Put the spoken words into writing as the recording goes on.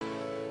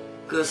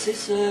कसे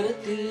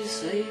सरती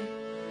सई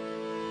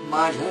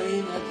माझ्या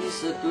दिस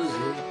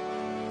तुझे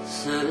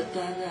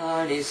सरताना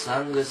आणि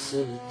सांग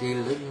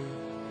सरतील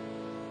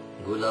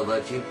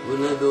गुलाबाची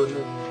फुलं दोन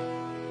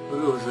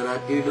रोज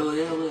रात्री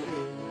डोळ्यावर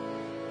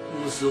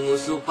मुसू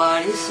मुसू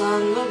पाणी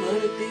सांग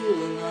भरतील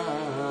ना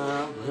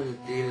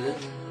भरतील ना.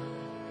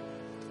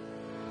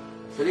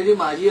 सरी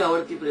माझी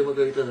आवडती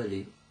प्रेमकविता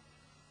झाली,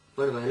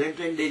 पण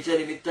व्हॅलेंटाईन डेच्या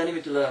निमित्ताने मी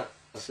तुला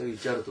असं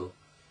विचारतो,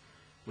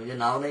 म्हणजे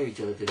नाव नाही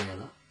विचारत मी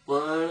याला,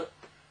 पण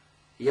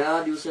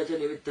या दिवसाच्या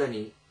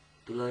निमित्ताने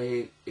तुला हे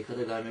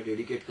एखादं गाणं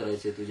डेडिकेट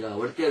करायचंय तुझ्या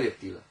आवडत्या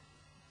व्यक्तीला,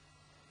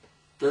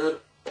 तर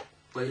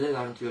पहिलं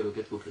गाणं तुझ्या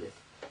डोक्यात कुठलं आहे?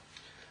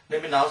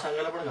 नाही, मी नाव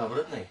सांगायला पण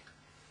घाबरत नाही,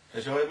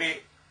 त्याच्यामुळे मी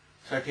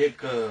साठी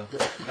एक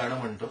गाणं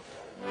म्हणतो.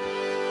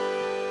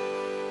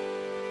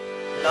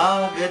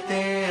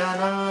 लागते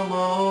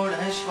अनामोड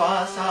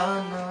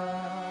श्वासाना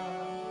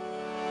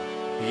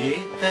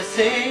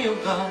येतसे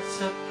युगाच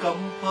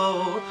कंप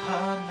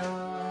ओठाना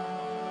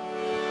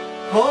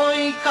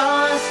होई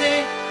कासे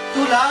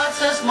तुलाच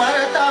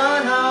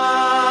स्मरताना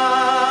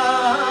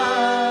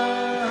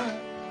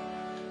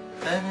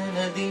तन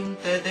नदीम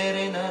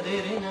तदेरे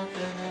नदेरे न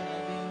तन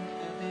नदीम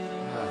तदेरे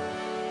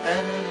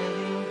तन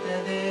नदीम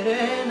तदेरे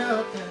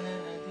न तन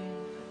नदीम.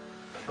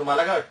 तर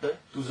मला काय वाटतं,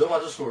 तुझं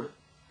माझं सोड,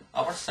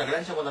 आपण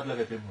सगळ्यांच्या मनातलं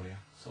काहीतरी म्हणूया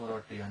असं मला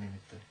वाटतं या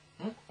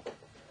निमित्ताने.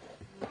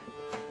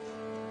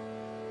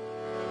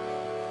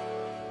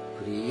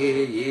 प्रिये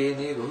ये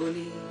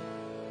निघोनी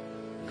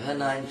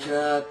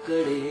घनांच्या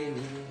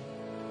कडेने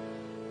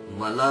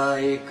मला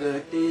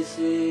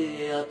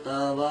एकटेसे आता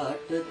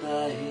वाटत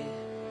आहे,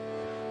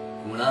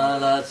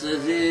 कुणालाच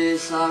जे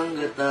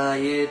सांगता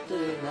येत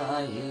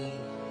नाही,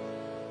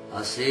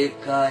 असे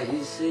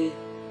काहीसे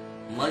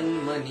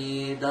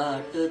मनमनी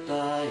दाटत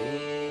आहे.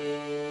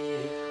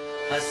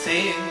 असे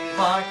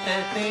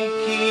वाटते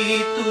की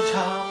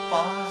तुझ्या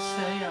पास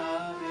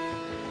यावे,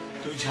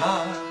 तुझ्या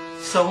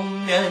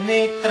सौम्य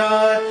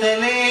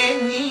नेत्रातले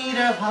नीर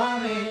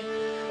व्हावे,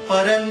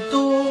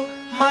 परंतु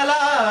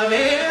मला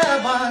वेळ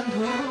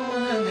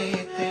बांधून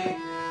नेते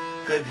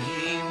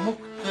कधी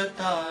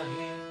मुक्तता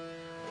आहे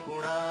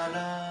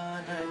कुणाला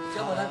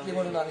तुमच्या मनातली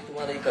म्हणून आम्ही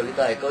तुम्हाला ही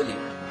कविता ऐकवली,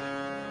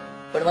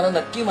 पण मला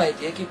नक्की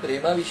माहितीये की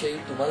प्रेमाविषयी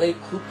तुम्हालाही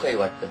खूप काही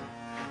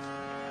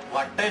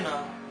वाटतंय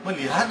ना. मग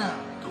लिहा ना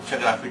तुमच्या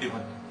ग्राफिटी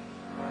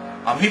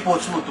मध्ये, आम्ही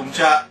पोचवू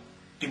तुमच्या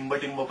टिंब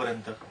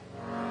पर्यंत.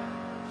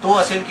 तो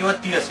असेल किंवा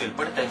ती असेल,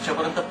 पण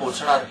त्यांच्यापर्यंत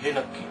पोहोचणार हे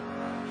नक्की.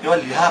 तेव्हा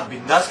लिहा,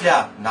 बिंदास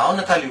लिहा, नाव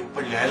नका लिहू,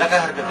 पण लिहायला काय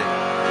हरकत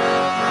आहे.